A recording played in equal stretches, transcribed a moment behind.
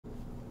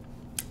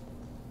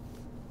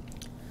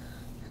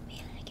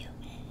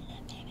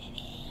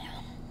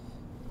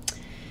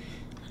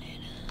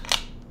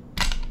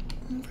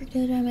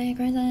to drive me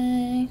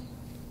crazy.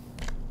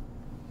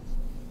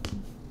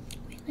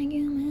 Like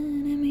you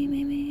mad at me,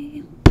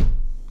 baby.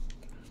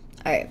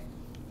 Alright.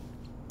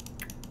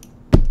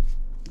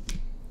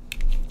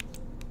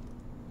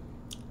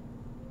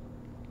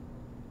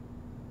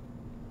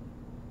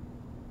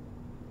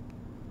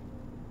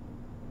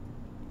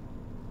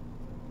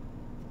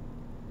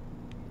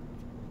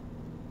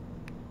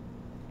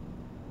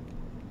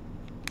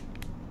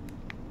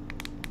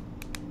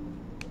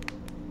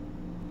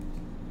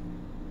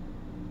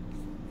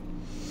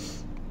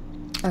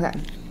 Okay.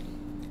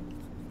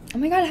 Oh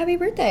my god, happy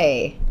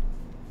birthday.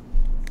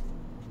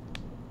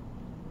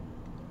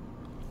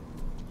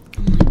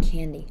 Oh my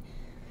candy.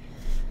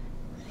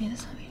 I need to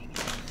stop eating it.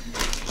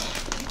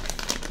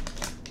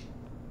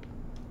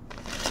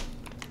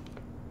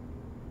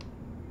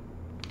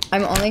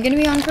 I'm only gonna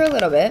be on for a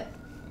little bit.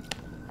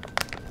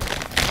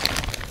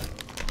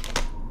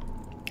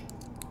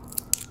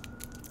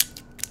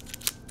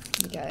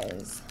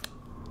 Because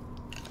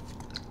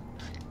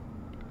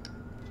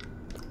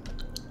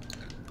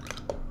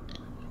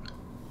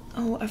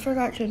oh, I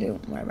forgot to do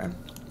whatever.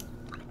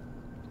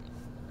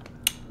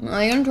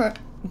 I'm gonna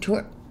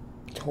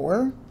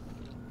tour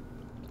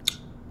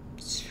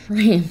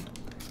stream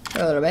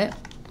for a little bit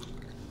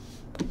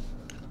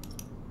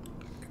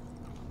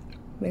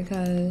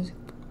because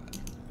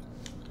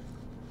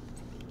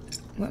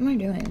what am I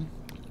doing?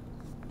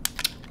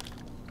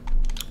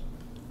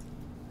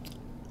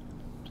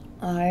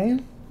 I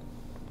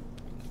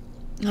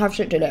have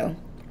shit to do,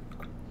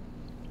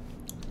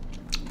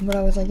 but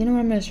I was like, you know what,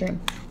 I'm gonna stream.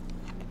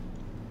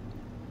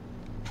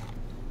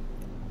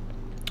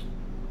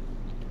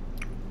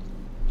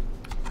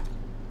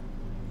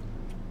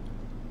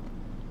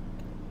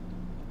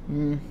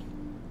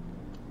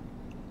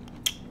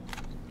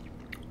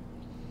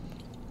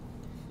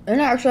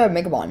 And I actually have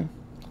makeup on,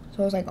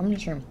 so I was like, I'm gonna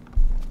stream.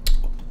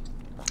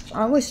 So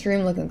I always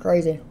stream looking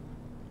crazy.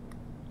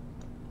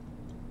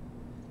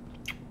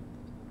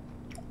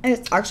 And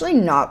it's actually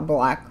not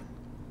black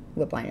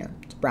lip liner,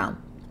 it's brown.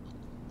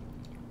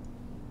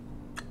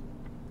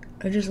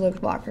 It just looks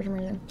black for some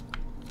reason.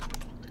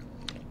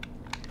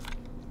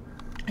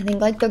 I think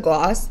like the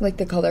gloss, like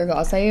the color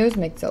gloss I use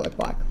makes it look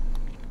black.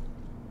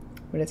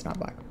 But it's not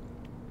black.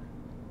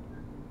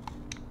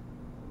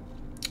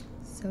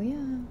 So yeah.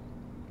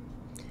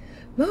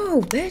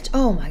 Move, bitch!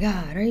 Oh my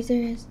god, are you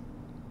serious?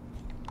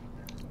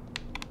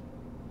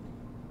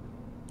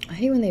 I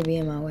hate when they be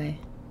in my way.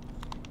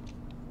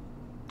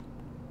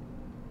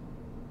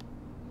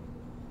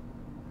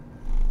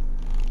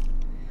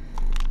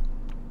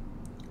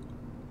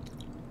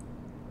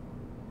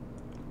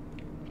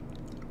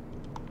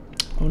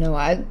 Oh no,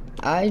 I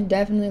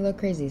definitely look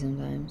crazy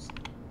sometimes.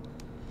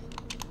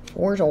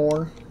 For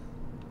sure.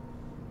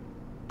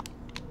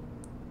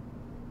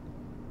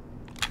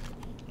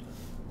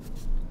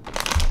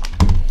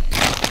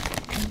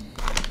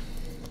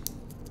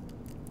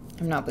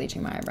 I'm not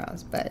bleaching my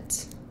eyebrows,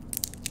 but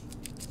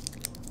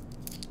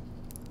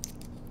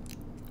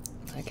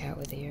like cat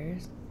with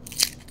ears.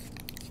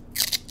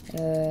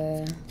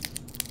 I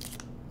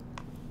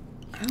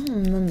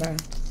don't remember. I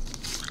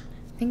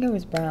think it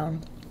was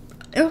brown.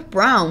 It was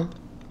brown.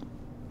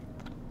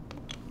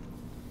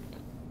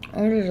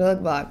 It just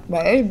look black,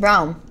 but it's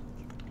brown.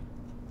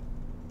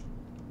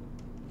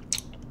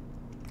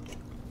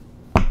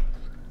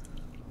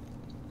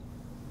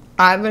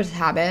 I have this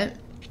habit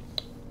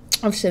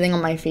of sitting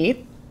on my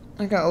feet.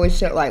 Like I always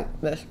sit like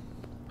this.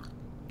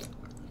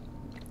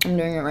 I'm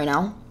doing it right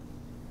now.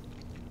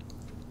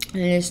 I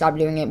need to stop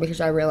doing it because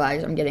I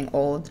realize I'm getting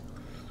old.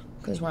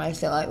 Because when I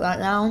sit like that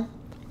now,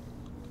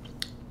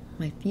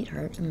 my feet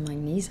hurt and my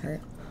knees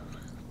hurt.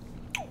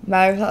 But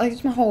I felt like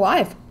it's my whole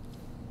life.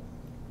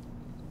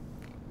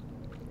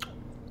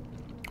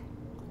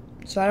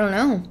 So I don't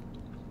know.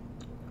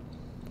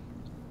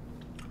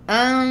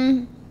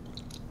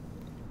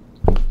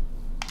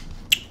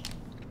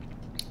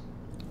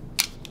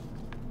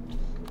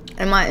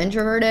 Am I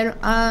introverted?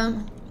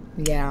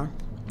 Yeah,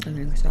 I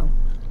think so.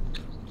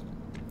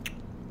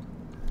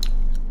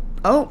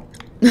 Oh.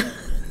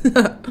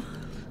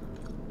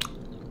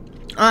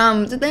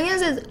 The thing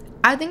is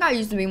I think I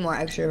used to be more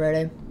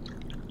extroverted.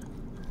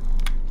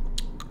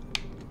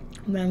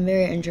 But I'm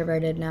very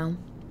introverted now.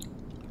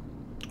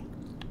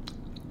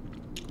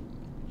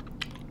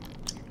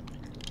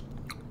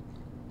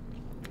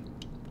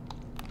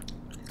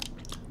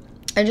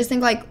 I just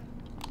think like,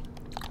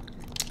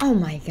 oh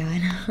my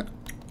god.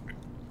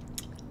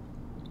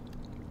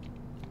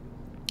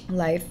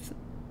 Life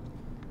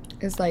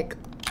is like,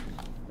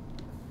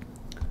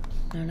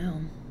 I don't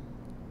know.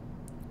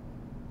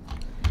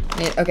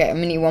 Okay, I'm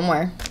gonna need one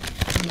more.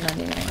 I'm not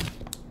needing one.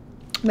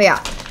 But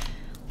yeah,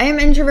 I am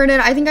introverted.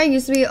 I think I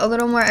used to be a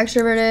little more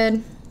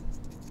extroverted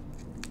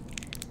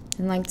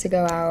and like to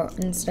go out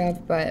and stuff,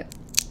 but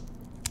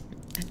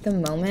at the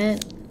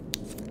moment,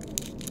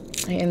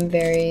 I am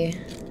very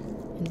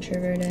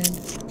introverted.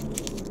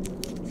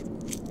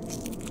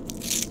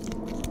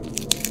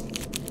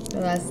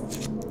 The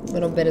last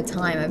little bit of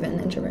time I've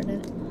been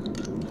introverted.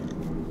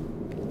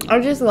 I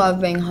just love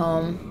being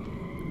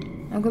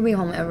home. I could be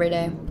home every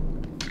day.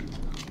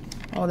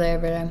 All day,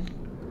 every day.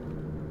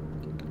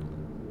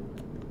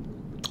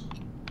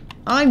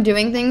 I like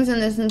doing things in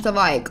the sense of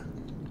like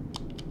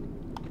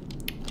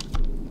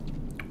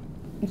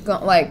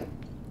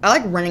I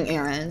like running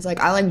errands. Like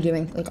I like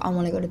doing, like I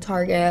want to go to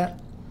Target,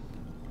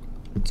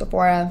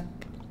 Sephora,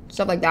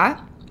 stuff like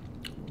that.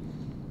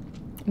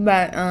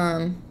 But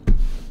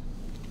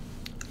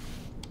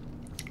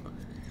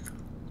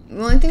the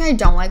only thing I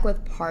don't like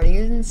with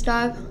parties and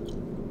stuff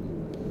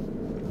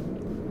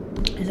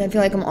is I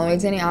feel like I'm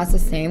always getting asked the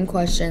same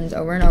questions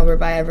over and over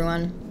by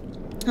everyone.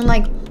 And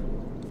like,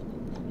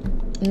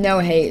 no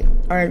hate,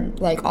 or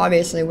like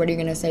obviously what are you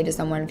gonna say to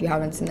someone if you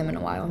haven't seen them in a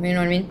while? You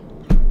know what I mean?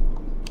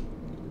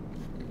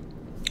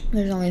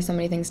 There's only so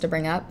many things to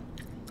bring up.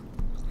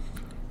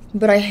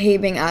 But I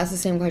hate being asked the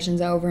same questions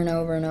over and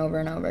over and over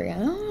and over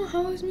again. Oh,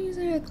 how is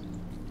music?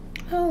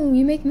 Oh,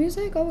 you make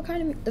music? Oh, what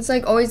kind of music? It's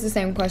like always the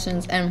same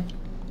questions. And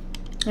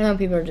I know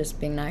people are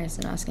just being nice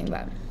and asking,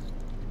 but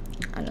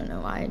I don't know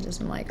why. I just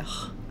am like,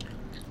 ugh.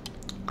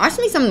 Ask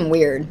me something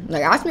weird.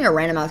 Like, ask me a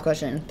random ass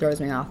question. It throws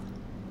me off.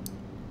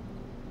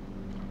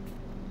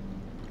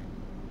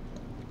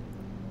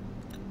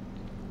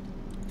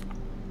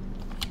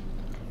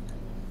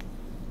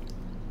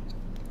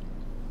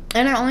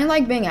 And I only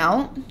like being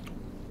out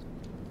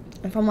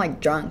if I'm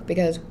like drunk,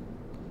 because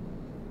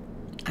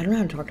I don't know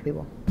how to talk to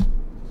people.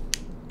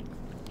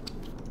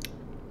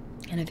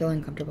 And I feel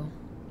uncomfortable.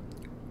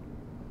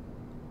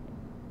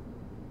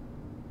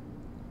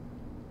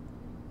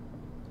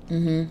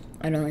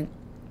 I don't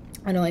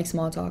like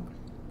small talk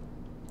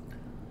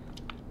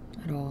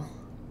at all.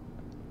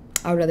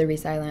 I would rather be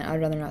silent. I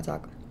would rather not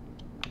talk.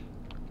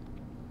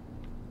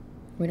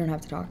 We don't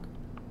have to talk.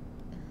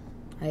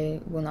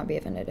 I will not be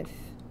offended if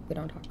we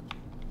don't talk.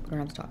 We don't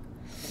have to talk.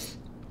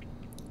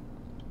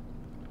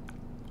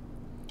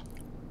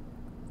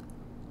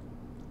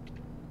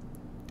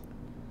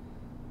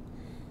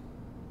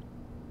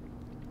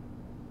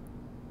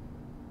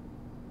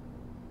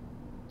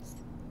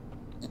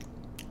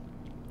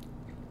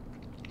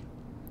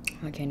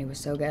 My candy was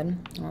so good.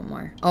 I want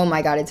more. Oh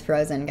my god, it's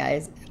frozen,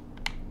 guys.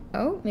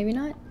 Oh, maybe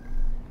not.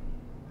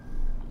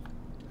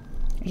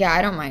 Yeah,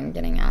 I don't mind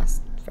getting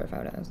asked for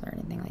photos or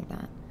anything like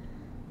that.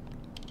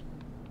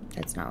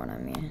 That's not what I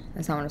mean.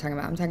 That's not what I'm talking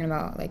about. I'm talking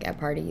about like at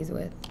parties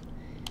with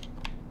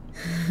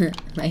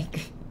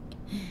like,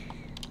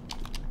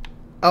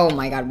 oh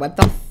my god, what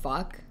the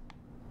fuck?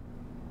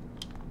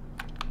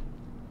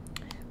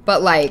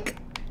 But like,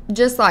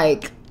 just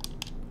like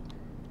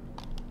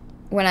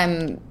when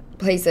I'm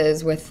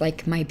places with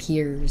like my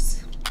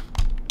peers,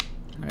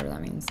 whatever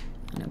that means.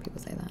 I know people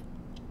say that.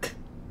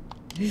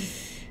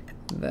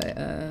 But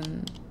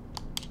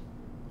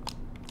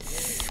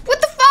what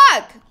the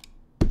fuck?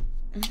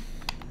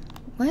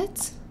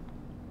 What?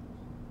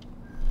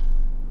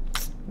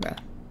 Bruh.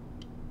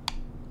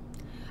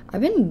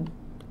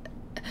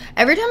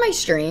 Every time I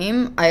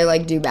stream, I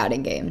like do bad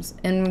in games,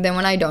 and then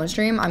when I don't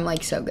stream, I'm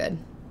like so good.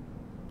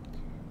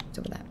 What's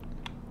up with that?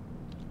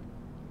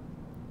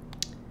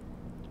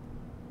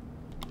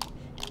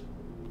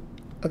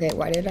 Okay,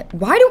 why does it,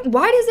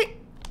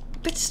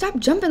 bitch, stop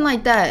jumping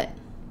like that.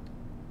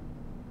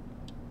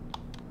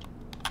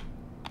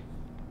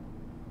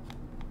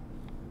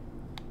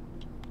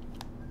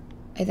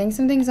 I think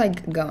something's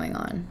like going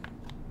on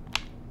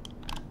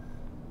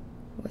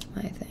with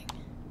my thing.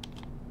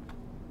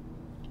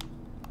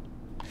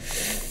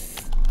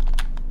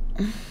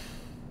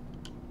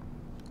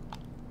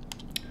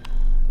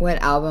 What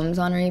albums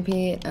on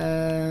repeat?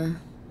 I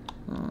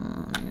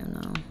don't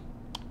know.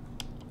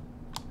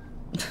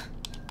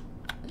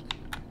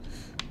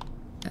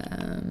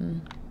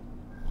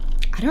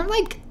 I don't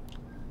like,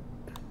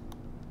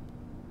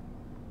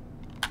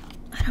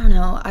 I don't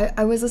know.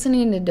 I was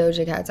listening to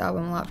Doja Cat's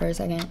album a lot for a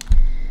second.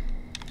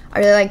 I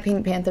really like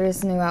Pink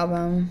Panther's new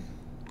album.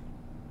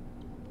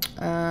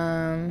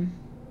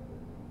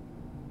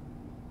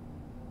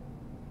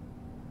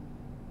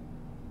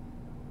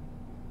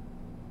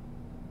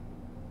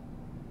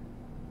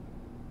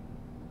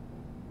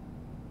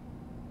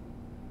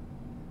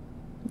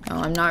 No,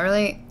 I'm not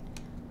really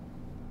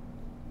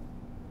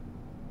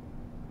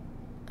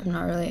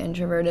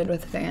introverted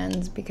with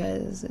fans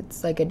because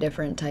it's like a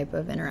different type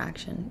of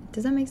interaction.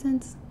 Does that make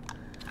sense?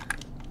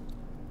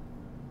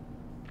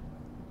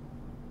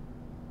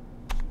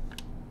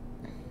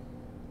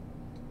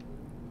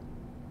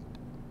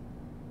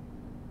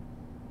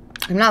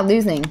 I'm not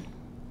losing.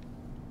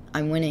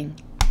 I'm winning.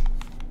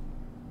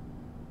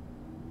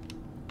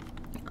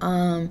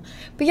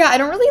 But yeah, I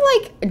don't really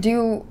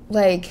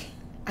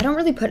I don't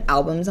really put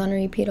albums on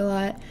repeat a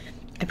lot.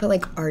 I put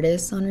like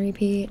artists on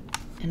repeat,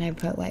 and I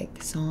put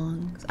like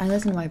songs. I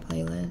listen to my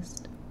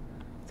playlist,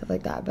 stuff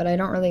like that. But I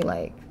don't really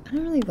like put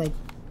albums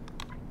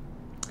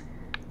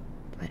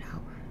on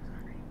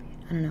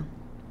repeat. I don't know.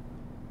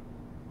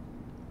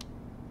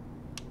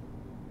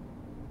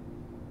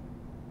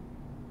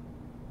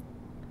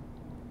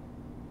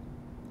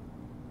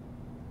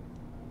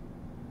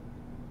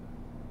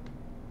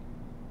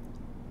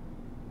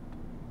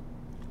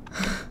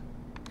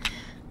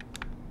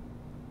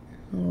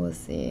 We'll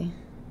see.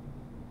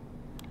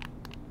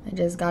 I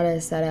just got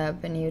to set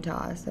up in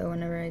Utah, so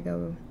whenever I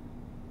go...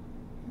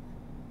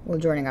 Well,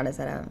 Jordan got to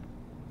set up.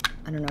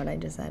 I don't know what I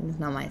just said. It's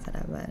not my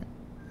setup, but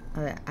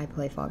I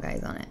play Fall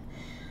Guys on it.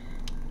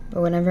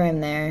 But whenever I'm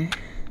there,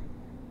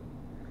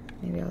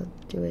 maybe I'll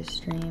do a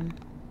stream.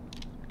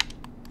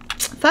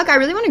 Fuck, I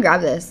really want to grab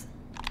this.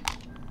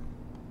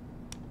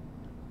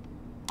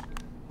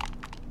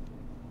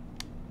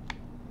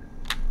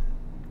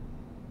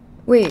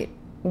 Wait,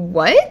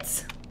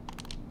 what?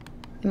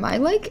 Am I,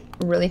 like,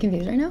 really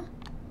confused right now?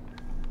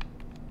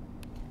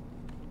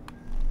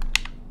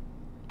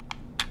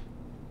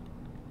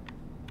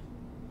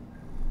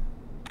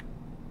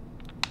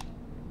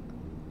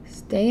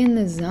 Stay in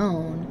the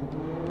zone.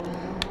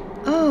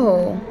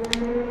 Oh.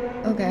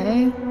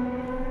 Okay.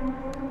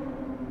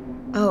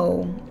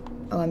 Oh.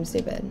 Oh, I'm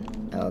stupid.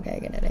 Oh, okay, I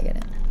get it, I get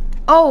it.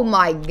 Oh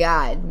my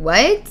god,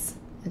 what?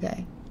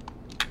 Okay.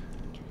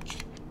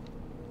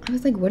 I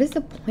was like, what is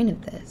the point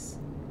of this?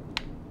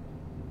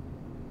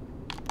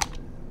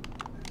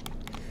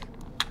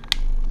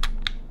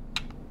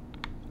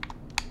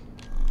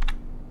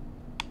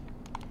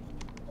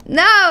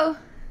 No!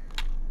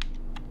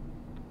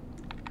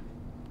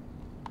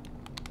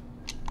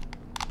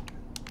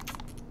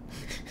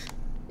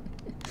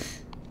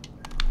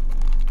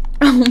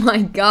 Oh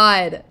my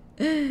god.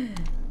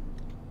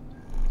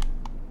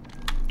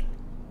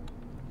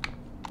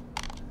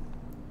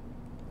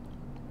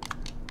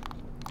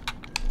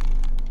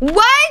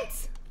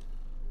 What?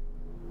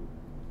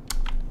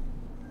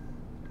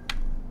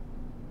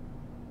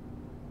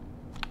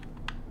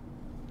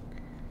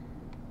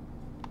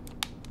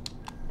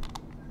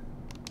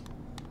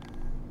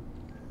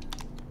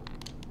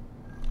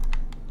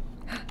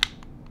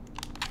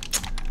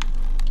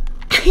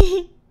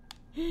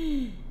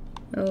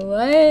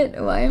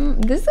 What? Why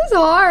am... This is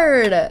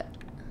hard.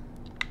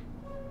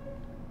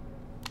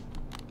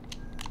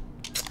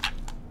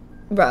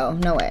 Bro,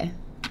 no way.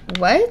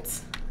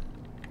 What?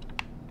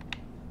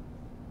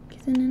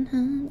 I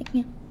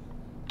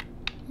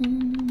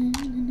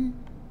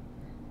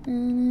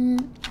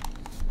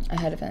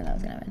had a feeling that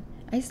was gonna happen.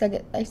 I stuck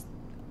it.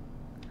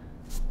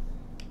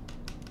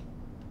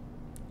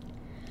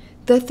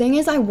 The thing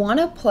is, I want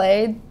to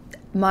play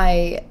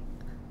my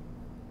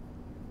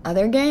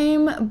other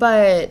game,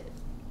 but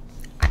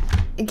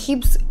it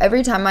keeps,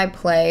 every time I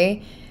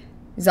play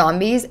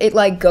zombies, it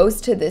like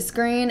goes to this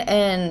screen,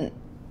 and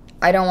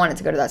I don't want it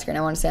to go to that screen.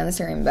 I want to stay on the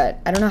screen, but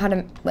I don't know how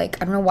to,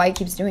 like, I don't know why it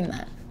keeps doing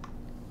that.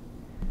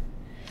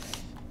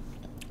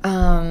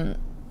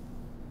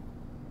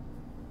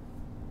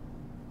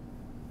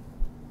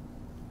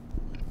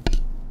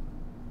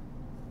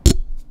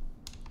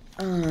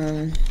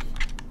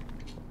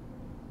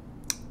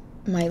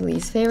 My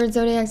least favorite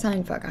zodiac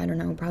sign? Fuck, I don't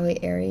know.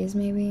 Probably Aries,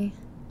 maybe.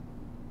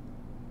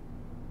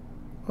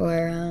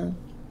 Or,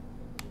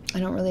 I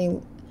don't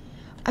really...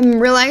 I'm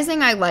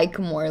realizing I like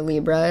more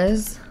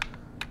Libras.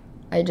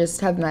 I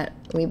just have met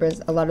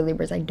Libras, a lot of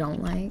Libras I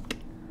don't like.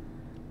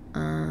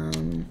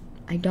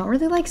 I don't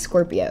really like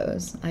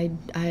Scorpios. I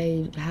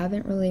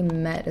haven't really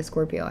met a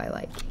Scorpio I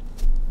like.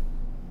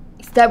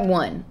 Step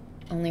one.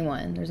 Only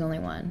one. There's only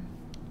one.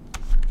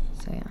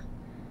 So, yeah.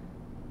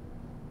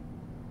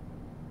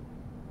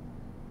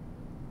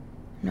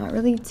 I'm not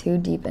really too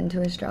deep into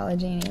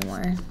astrology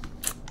anymore.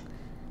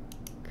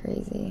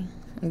 Crazy.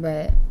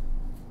 But...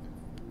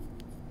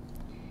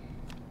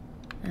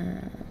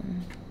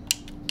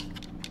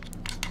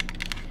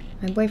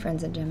 my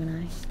boyfriend's a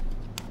Gemini.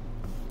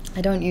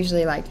 I don't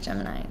usually like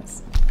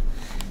Geminis,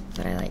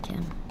 but I like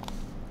him.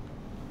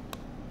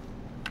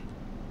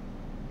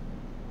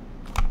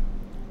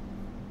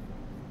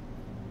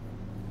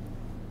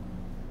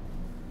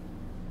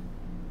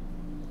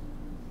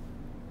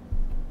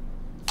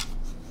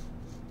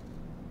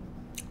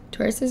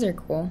 Tauruses are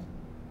cool.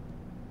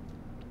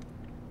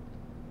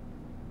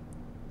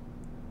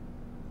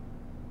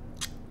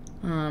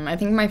 I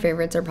think my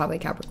favorites are probably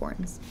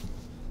Capricorns.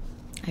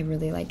 I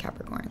really like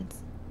Capricorns.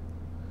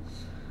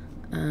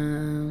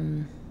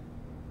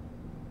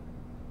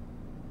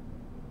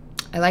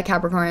 I like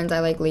Capricorns. I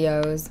like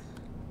Leos.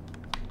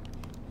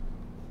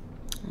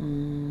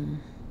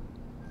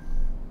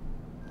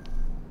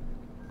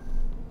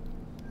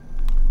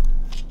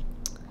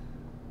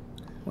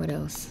 What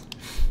else?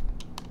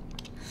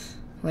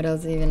 What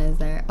else even is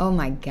there? Oh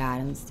my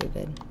god, I'm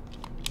stupid.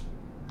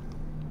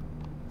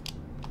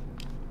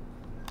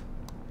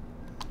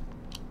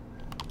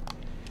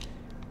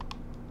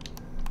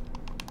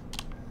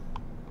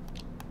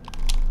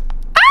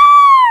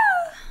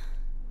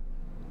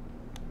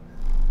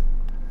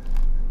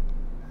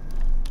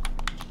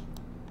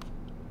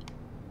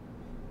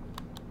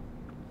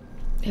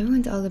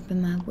 Everyone's all up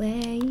in my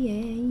way,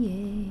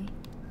 yeah.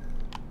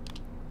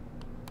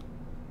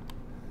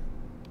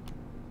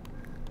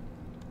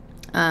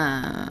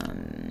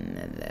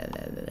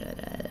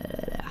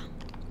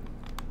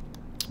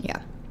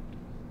 Yeah.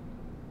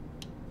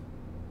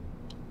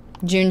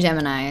 June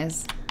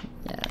Geminis.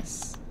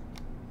 Yes.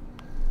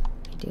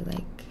 I do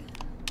like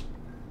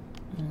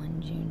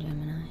one June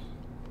Gemini.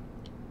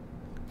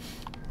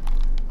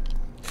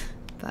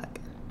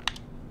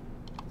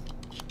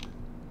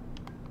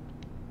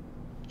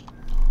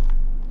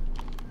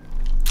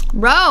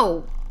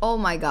 Bro! Oh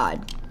my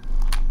god.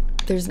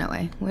 There's no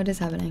way. What is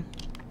happening?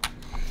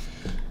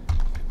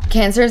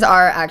 Cancers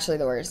are actually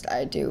the worst.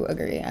 I do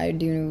agree. I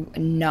do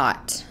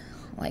not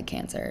like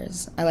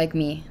cancers. I like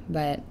me,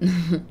 but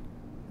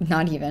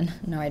not even.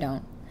 No, I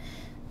don't.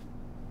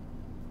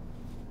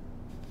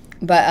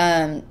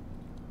 But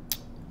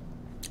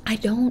I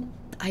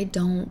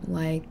don't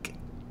like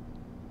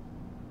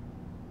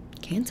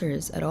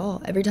cancers at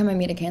all. Every time I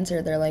meet a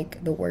cancer, they're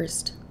like the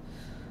worst.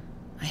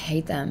 I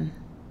hate them.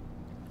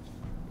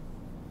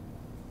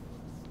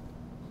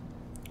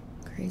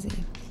 Crazy.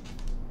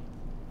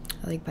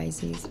 I like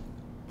Pisces.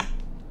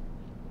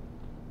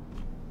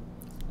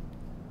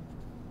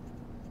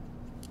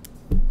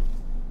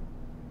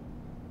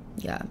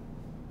 Yeah.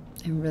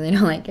 I really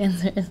don't like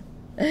cancers.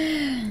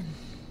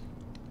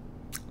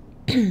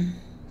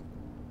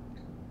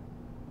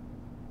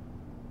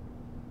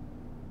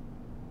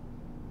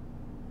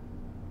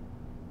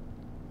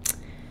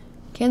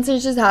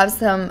 Cancers just have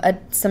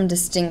some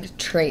distinct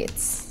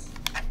traits.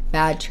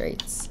 Bad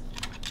traits.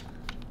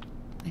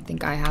 I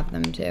think I have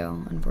them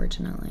too,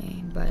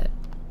 unfortunately, but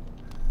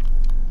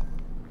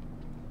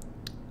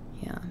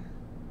yeah.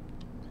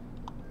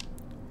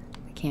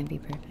 I can't be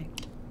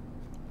perfect.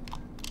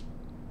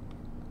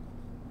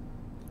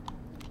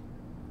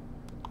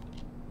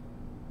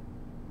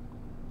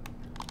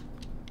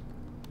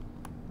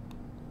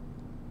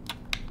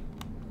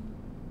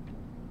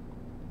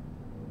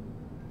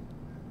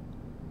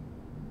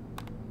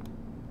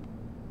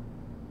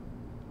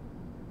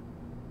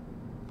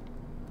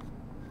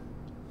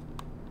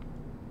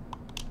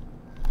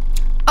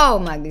 Oh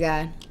my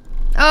god.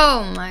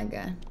 Oh my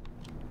god.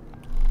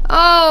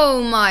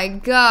 Oh my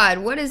god.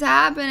 What is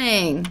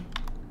happening?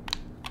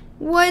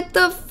 What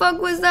the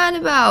fuck was that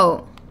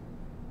about?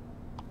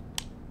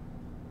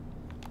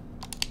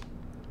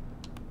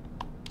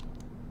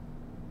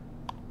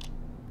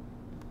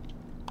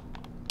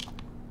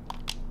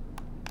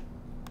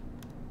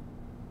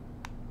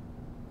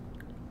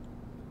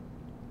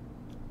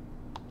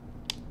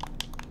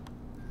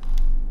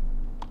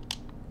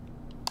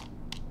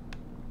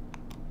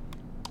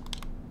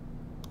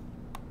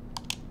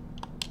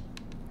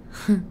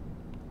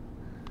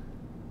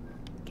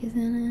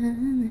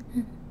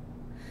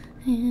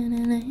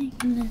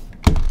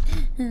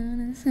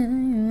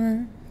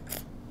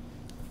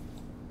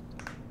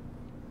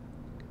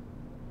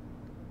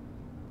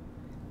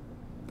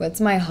 What's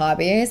my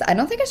hobbies? I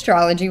don't think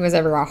astrology was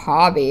ever a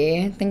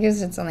hobby. I think it was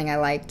just something I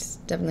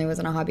liked. Definitely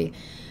wasn't a hobby.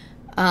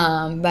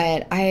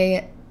 But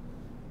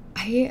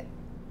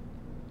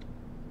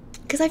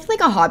because I feel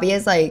like a hobby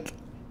is like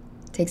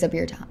takes up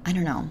your time. I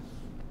don't know.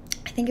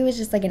 I think it was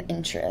just like an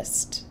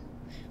interest,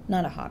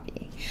 not a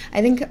hobby.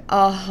 I think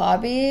a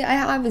hobby I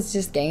have is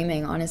just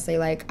gaming, honestly.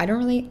 Like,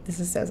 this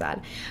is so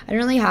sad. I don't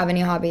really have any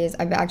hobbies.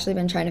 I've actually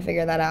been trying to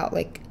figure that out,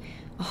 like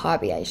a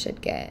hobby I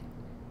should get.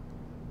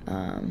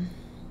 And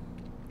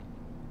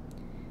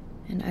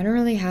I don't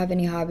really have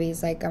any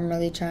hobbies. Like, I'm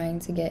really trying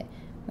to get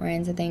more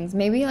into things.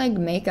 Maybe like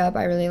makeup.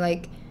 I really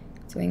like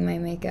doing my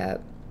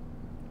makeup.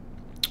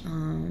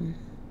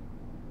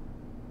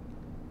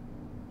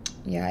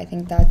 Yeah, I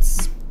think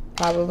that's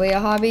probably a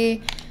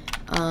hobby.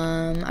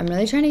 I'm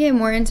really trying to get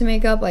more into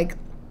makeup, like,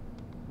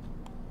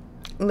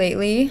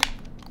 lately.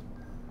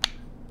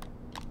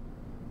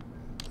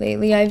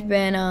 Lately, I've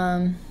been,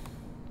 oh,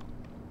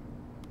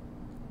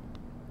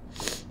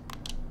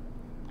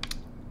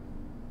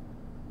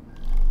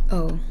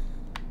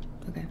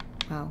 okay,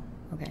 wow,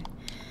 okay.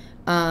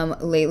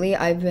 Lately,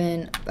 I've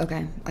been,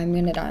 okay, I'm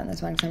gonna die on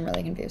this one because I'm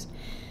really confused.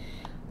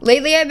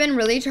 Lately, I've been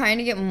really trying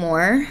to get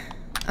more,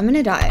 I'm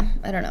gonna die,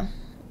 I don't know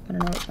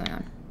what's going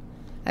on.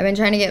 I've been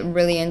trying to get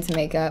really into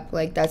makeup.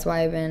 Like, that's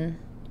why I've been...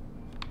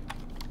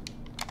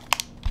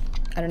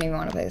 I don't even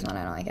want to play this one.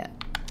 I don't like it.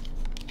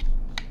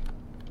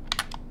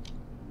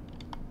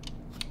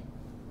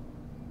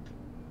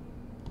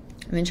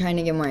 I've been trying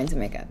to get more into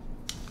makeup.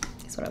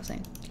 That's what I was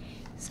saying.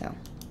 So,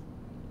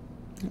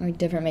 like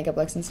different makeup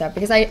looks and stuff.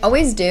 Because I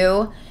always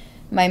do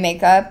my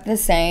makeup the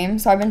same.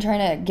 So I've been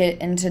trying to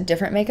get into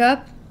different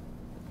makeup.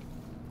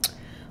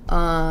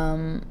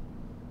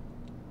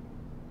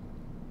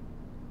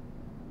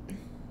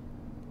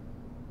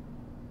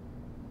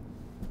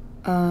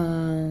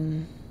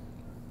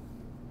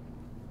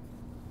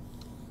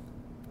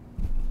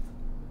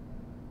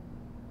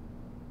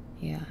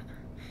 Yeah,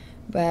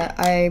 but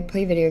I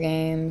play video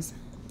games.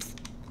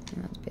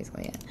 That's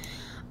basically it.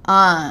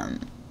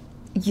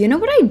 You know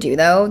what I do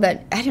though?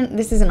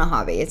 This isn't a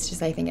hobby. It's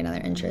just, I think, another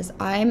interest.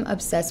 I'm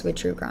obsessed with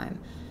true crime.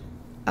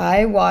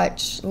 I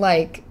watch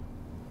like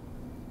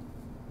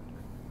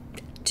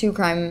two true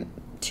crime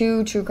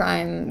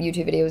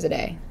YouTube videos a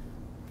day,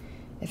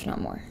 if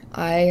not more.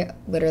 I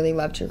literally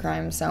love true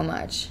crime so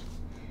much.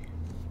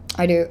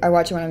 I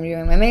watch it when I'm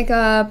doing my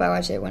makeup. I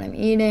watch it when I'm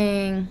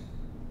eating.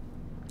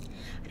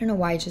 I don't know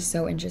why, it's just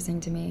so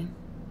interesting to me.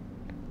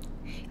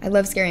 I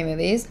love scary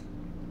movies.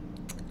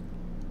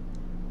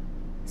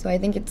 So I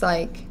think it's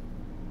like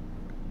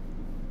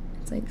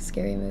like,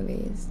 scary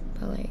movies,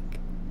 but like,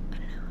 I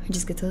don't know, I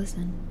just get to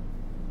listen.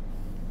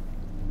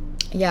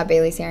 Yeah,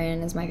 Bailey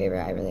Sarian is my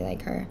favorite. I really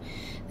like her.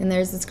 And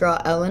there's this girl,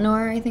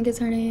 Eleanor, I think is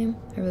her name.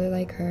 I really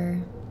like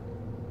her.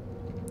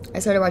 I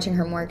started watching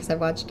her more because I've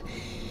watched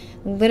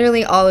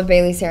literally all of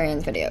Bailey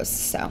Sarian's videos,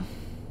 so.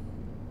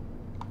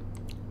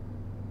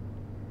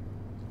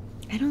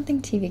 I don't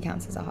think TV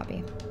counts as a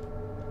hobby,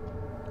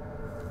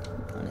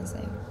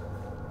 honestly.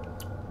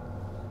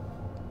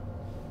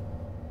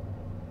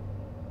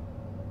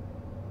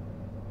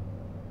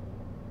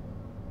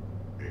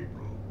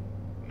 April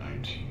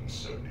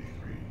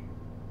 1973.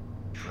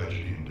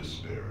 Tragedy and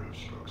despair have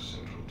struck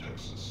Central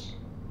Texas.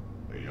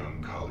 A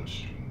young college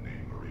student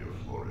named Maria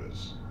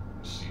Flores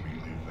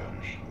seemingly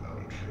vanished without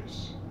a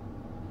trace.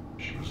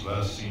 She was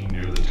last seen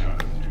near the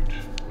town of Newt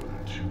more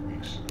than 2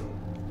 weeks ago.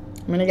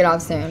 I'm gonna get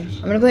off soon.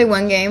 I'm gonna play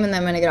one game and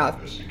then I'm gonna get off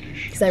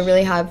because I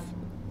really have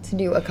to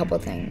do a couple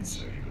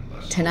things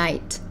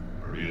tonight.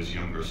 Maria's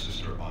younger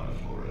sister, Ana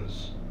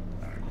Flores,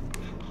 and a group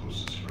of her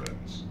closest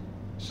friends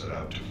set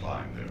out to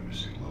find their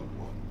missing loved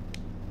one.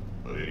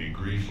 But any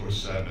grief or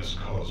sadness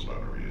caused by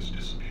Maria's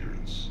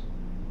disappearance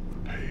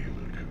would pale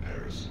in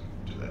comparison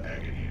to the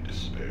agony and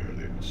despair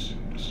they would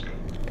soon discover.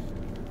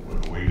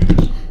 What awaited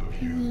this group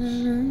of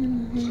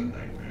youths was a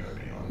nightmare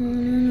beyond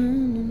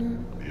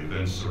belief. The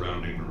events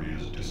surrounding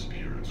Maria's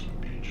disappearance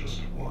would be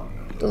just one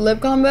of The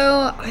lip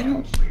combo, I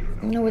don't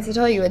know what to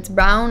tell you. It's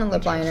brown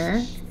lip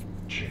liner.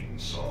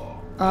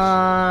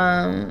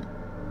 I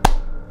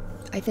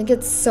think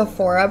it's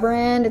Sephora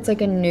brand. It's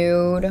like a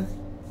nude.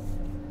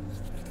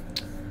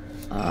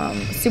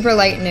 Super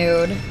light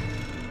nude.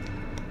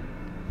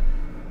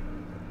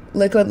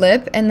 Liquid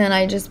lip, and then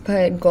I just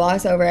put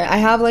gloss over it. I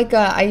have like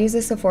I use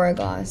a Sephora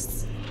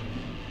gloss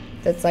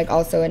that's like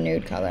also a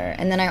nude color.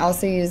 And then I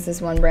also use this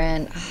one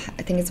brand,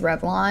 I think it's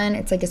Revlon.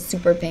 It's like a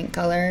super pink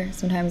color.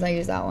 Sometimes I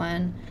use that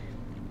one.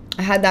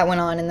 I had that one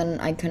on and then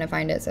I couldn't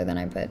find it, so then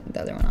I put the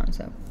other one on,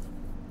 so.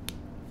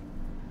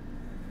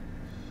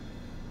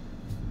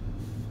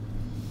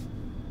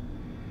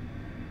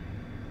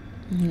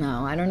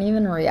 No, I don't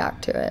even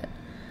react to it.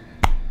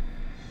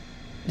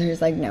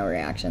 There's like no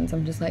reactions.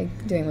 I'm just like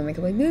doing my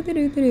makeup like doo doo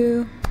doo doo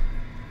doo.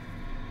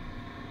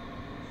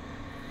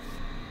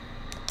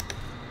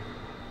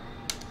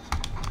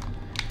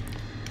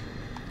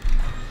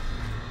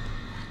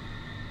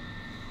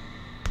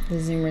 The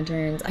Zoom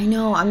returns. I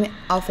know,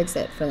 I'll fix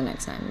it for the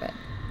next time, but.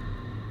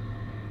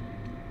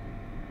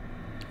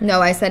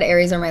 No, I said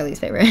Aries are my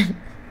least favorite.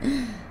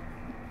 I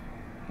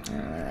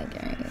don't really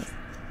like Aries.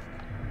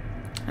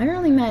 I haven't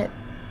really met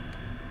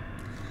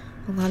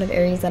a lot of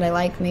Aries that I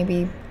like,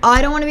 maybe. Oh,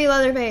 I don't want to be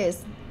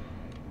Leatherface.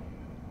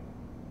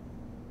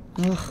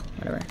 Ugh,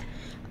 whatever.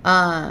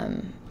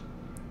 I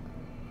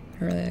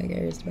really like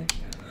Aries today.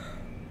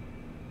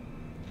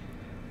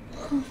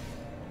 Oh,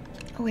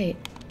 wait.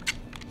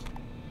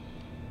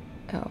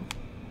 Oh.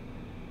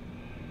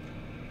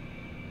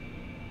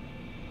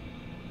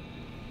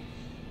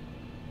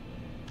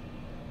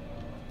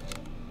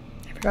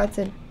 I forgot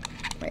to...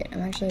 Wait,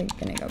 I'm actually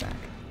gonna go back.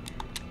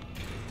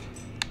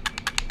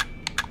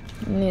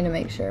 I need to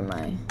make sure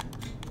my...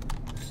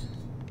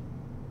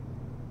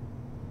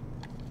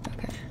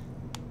 Okay.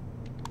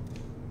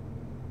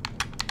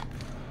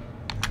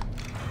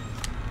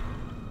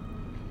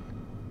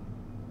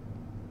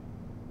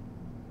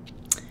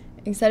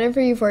 Excited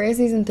for Euphoria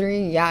Season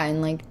 3? Yeah,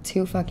 in like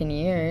 2 fucking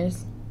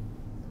years.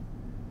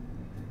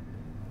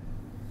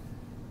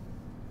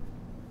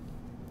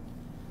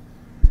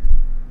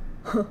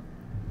 Huh.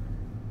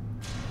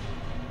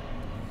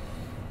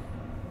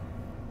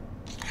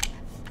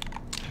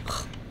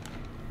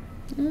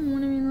 I don't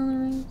want to be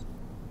Leatherface.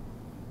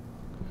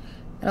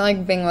 I don't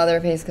like being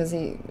Leatherface because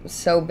he's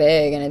so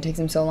big and it takes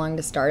him so long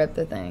to start up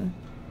the thing.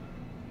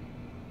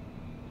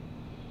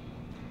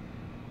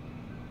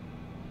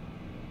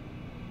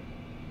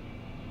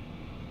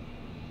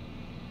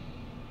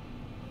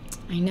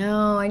 I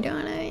know, I don't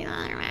want to be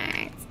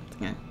Leatherface.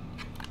 Yeah.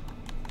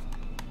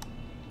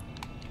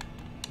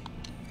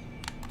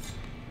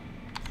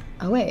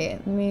 Oh wait,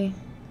 let me...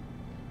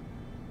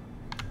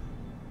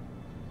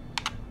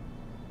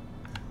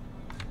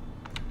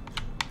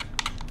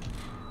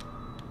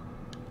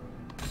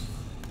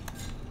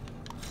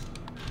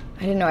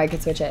 I didn't know I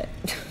could switch it.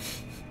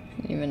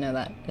 I didn't even know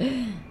that.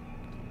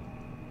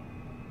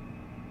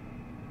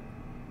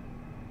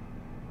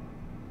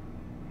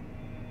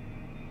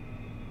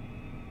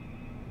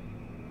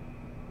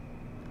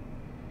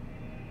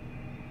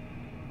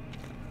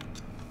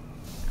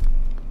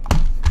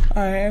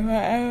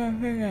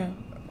 Alright,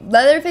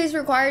 Leatherface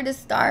required to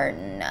start?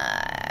 No.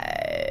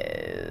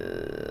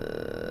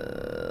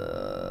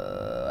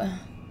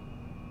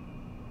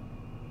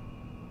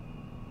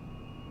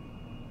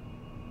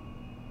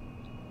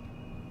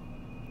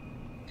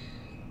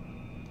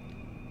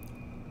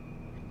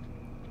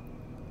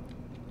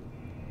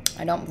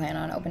 I don't plan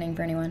on opening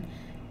for anyone,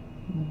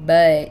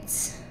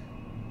 but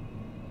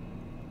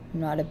I'm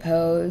not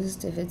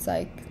opposed if it's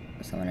like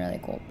someone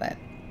really cool. But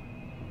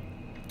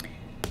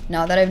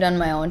now that I've done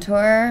my own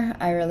tour,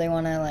 I really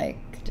want to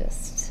like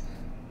just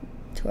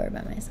tour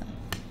by myself.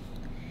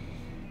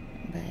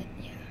 But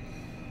yeah.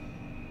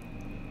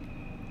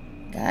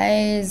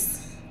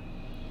 Guys,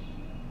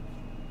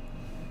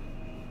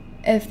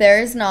 if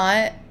there's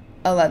not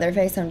a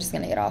Leatherface, I'm just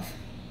gonna get off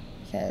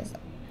because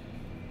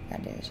I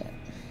gotta do this shit.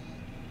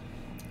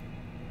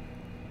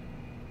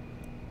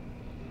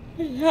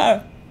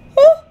 Yeah.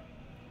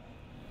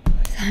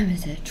 What time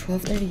is it?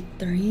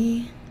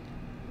 12:33.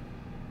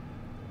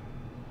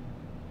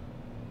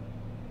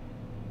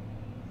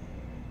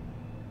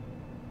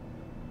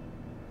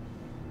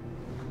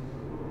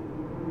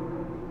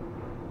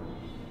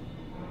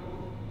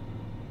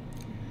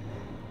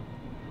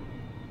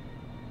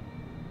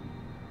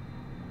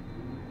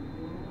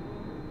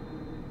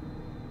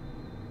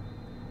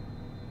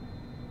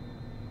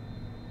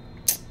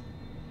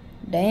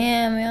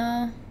 Damn,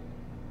 y'all.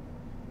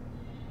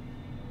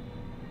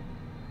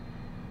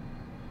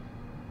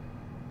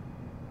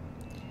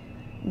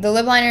 The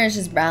lip liner is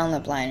just brown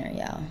lip liner,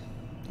 y'all.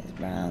 Just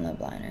brown lip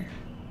liner.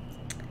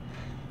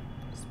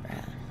 Just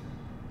brown.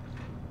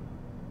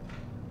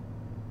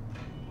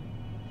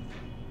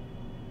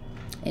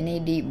 And a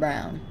deep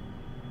brown.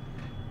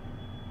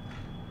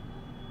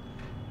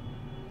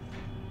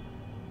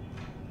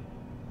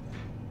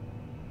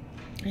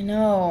 I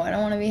know. I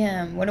don't want to be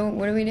him. What do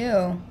we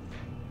do?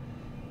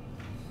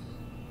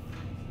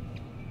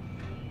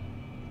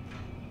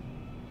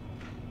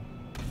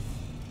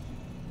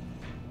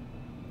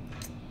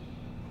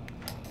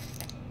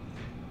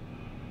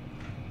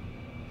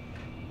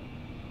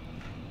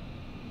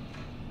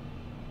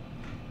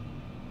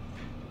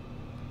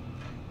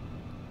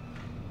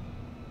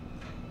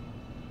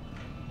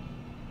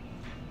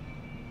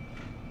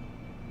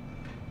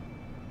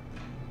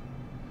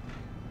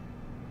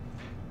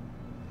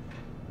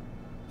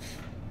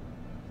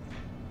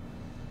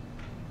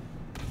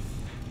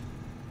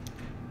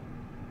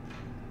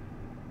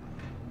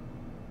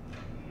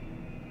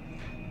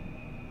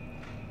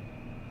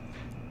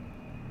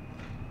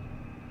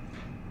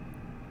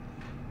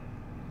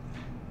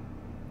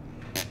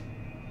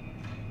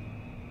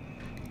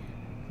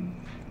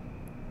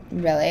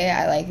 Really,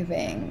 I like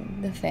being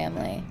the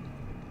family.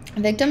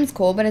 Victim's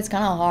cool, but it's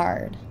kind of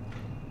hard.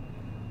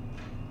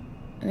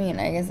 I mean,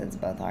 I guess it's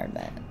both hard,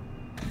 but...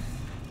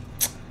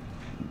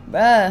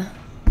 Bruh.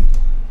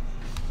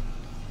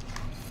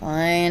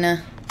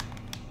 Fine.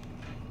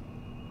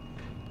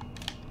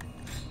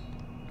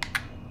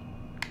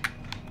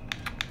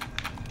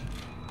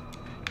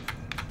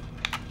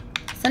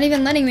 It's not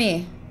even letting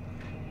me.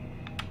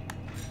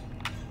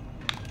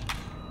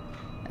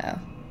 Oh,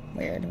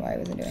 weird. Why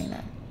was it doing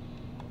that?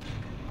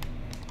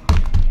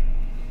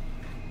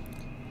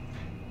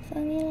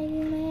 Tell me like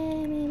you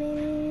made me,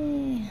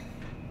 baby.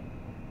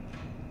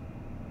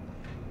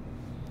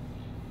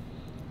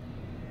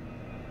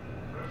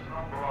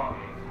 Personal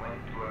belongings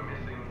linked to a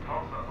missing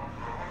Tulsa,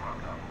 Oklahoma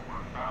couple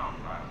were found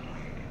last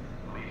week.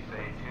 Police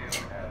say Tim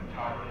and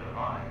Tyler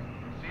Devine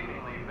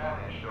seemingly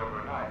vanished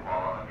overnight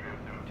while on a trip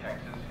through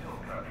Texas Hill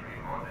Country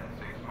more than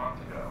 6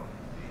 months ago.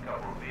 The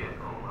couple's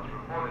vehicle was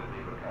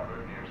reportedly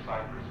recovered near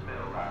Cypress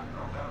Mill last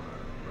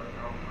November, but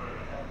no further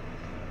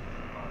evidence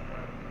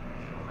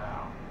until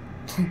now.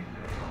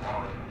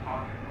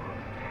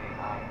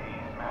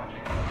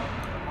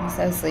 I'm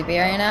so sleepy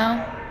right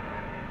now.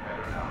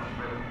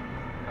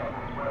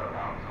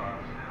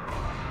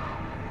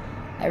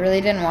 I really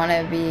didn't want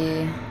to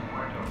be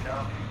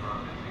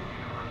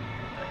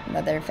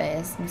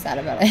Leatherface. I'm sad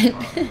about it.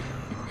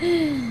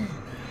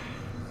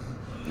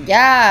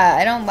 Yeah,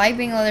 I don't like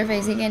being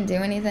Leatherface. He can't do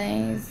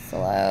anything. He's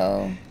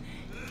slow.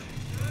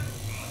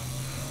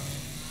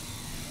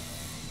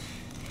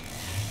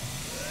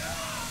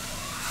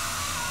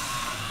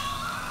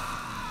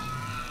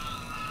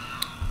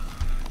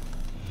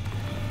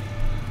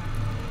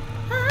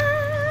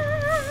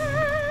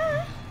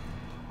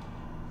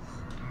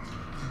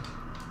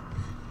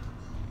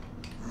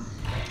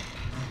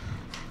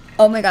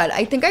 Oh my god,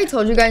 I think I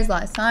told you guys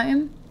last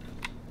time,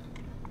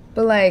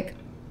 but like,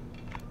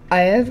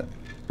 I have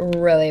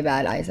really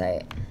bad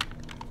eyesight.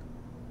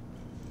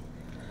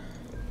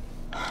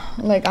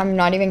 Like, I'm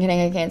not even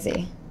kidding, I can't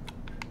see.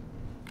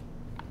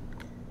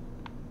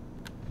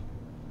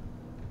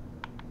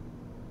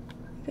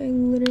 I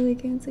literally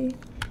can't see.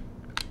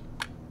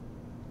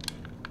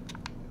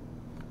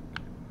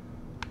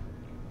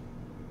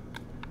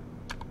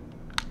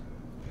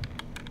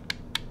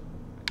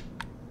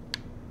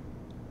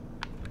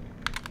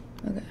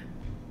 Okay.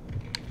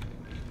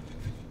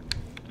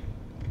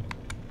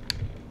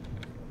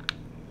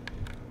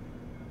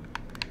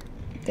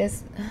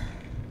 This...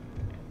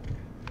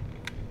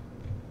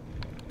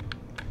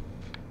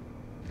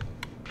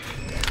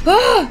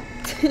 Ah!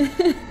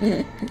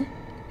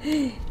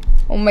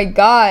 Oh my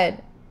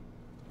god.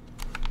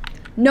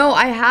 No,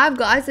 I have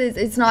glasses.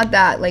 It's not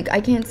that. Like,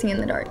 I can't see in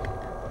the dark.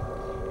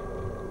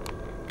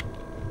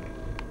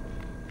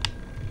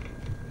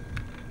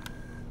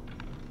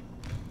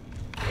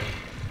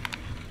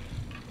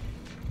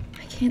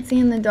 I can't see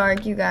in the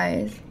dark, you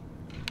guys.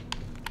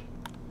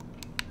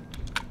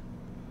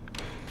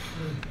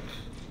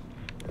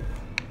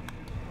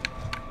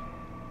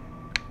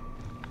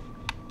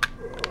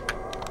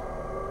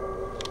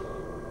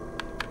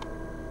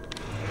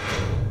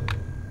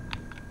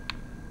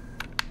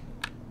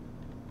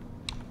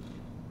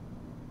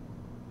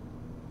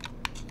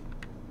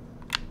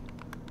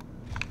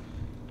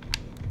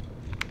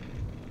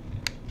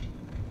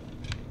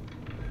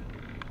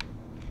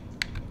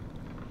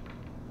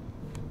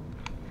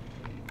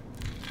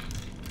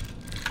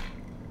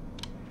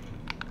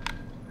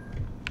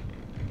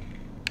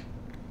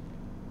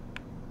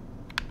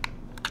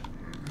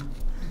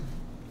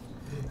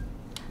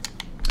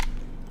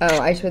 Oh,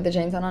 I should put the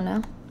chainsaw on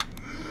now?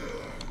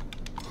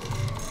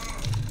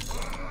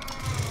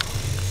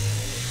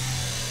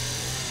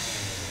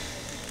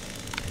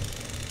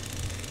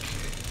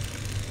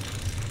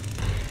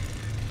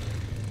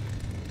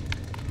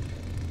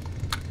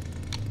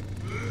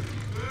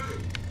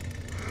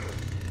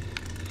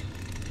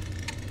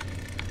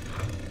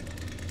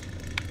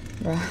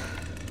 Bruh.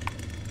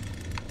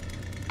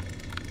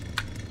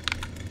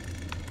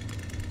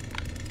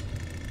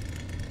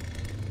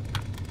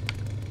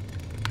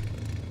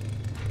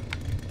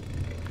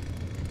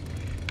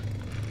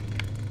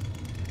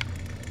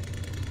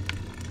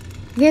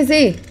 You can't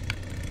see.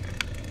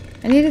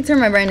 I need to turn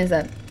my brightness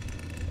up.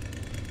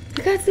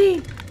 I can't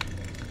see.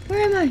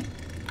 Where am I?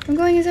 I'm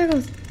going in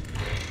circles.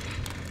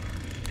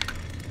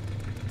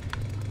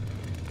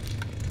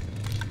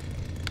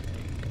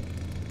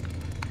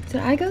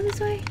 Did I go this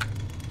way?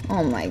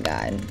 Oh my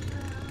god.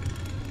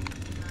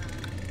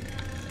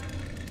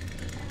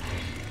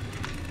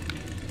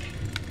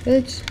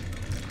 Bitch.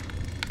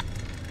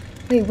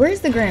 Wait, where's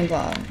the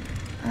grandpa?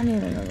 I don't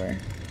even remember.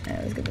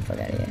 Alright, let's get the fuck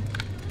out of here.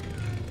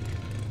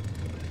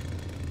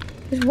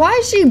 Bitch, why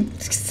is she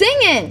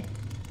singing?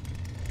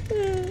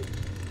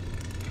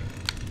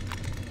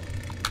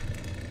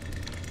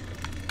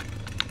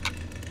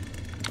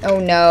 Oh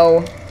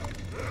no.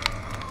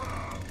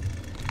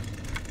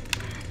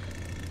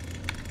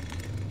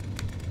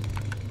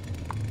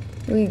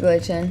 We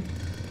glitching.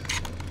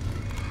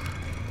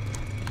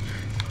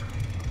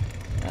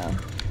 Oh.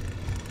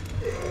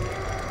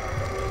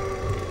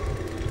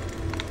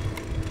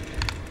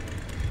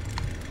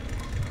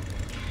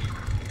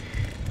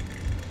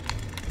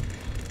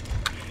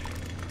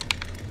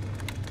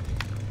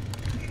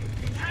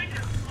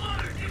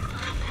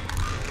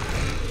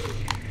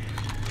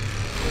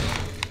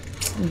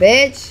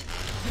 Bitch.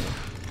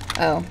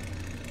 Oh.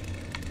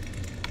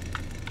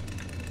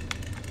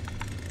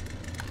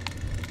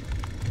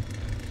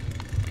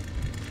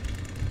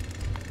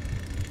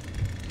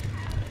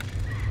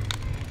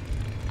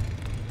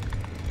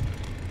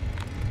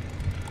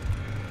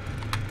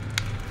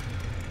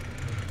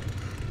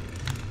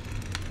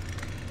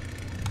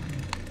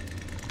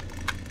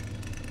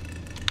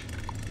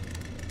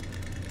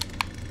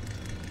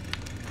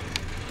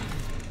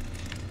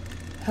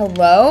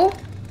 Hello?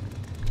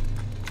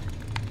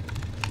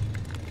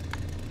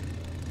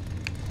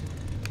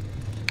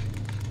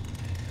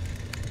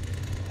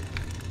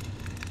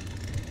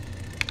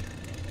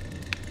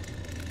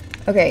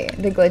 Okay,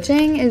 the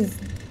glitching is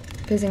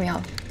pissing me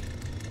off.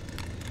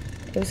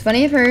 It was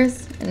funny at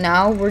first, and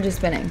now we're just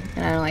spinning,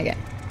 and I don't like it.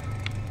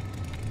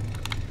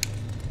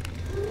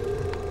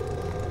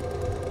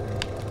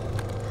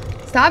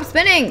 Stop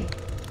spinning!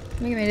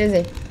 It's making me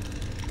dizzy.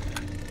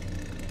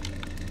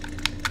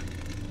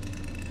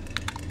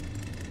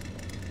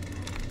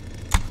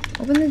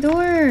 Open the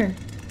door.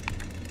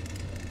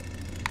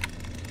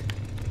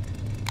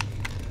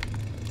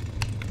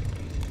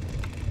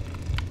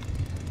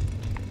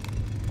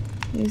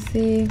 You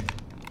see?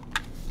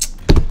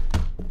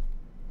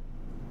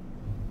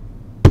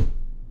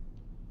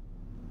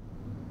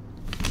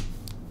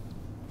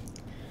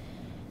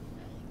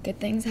 Good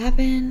things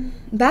happen.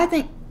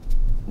 Bad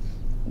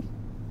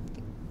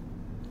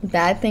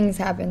things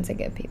happen to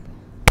good people.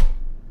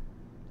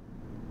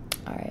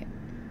 Alright.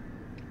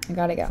 I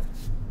gotta go.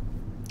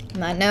 On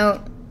that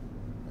note,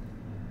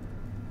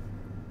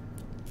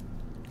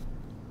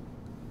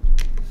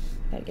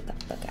 gotta get the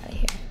fuck out of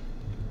here.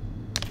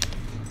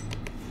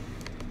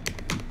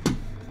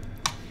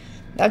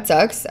 That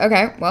sucks.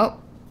 Okay,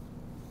 well.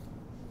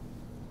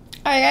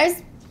 Alright,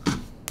 guys.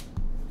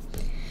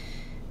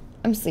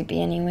 I'm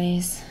sleepy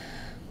anyways.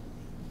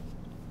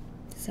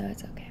 So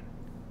it's okay.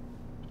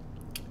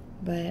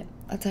 But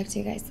I'll talk to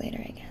you guys later,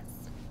 I guess.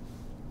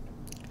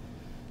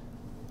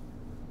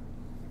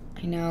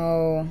 I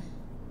know.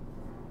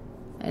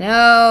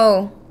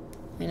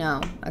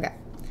 Okay.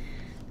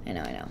 I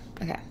know.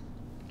 Okay.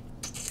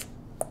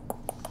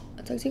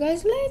 I'll talk to you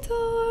guys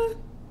later.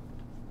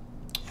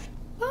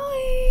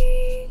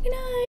 Bye. Good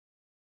night.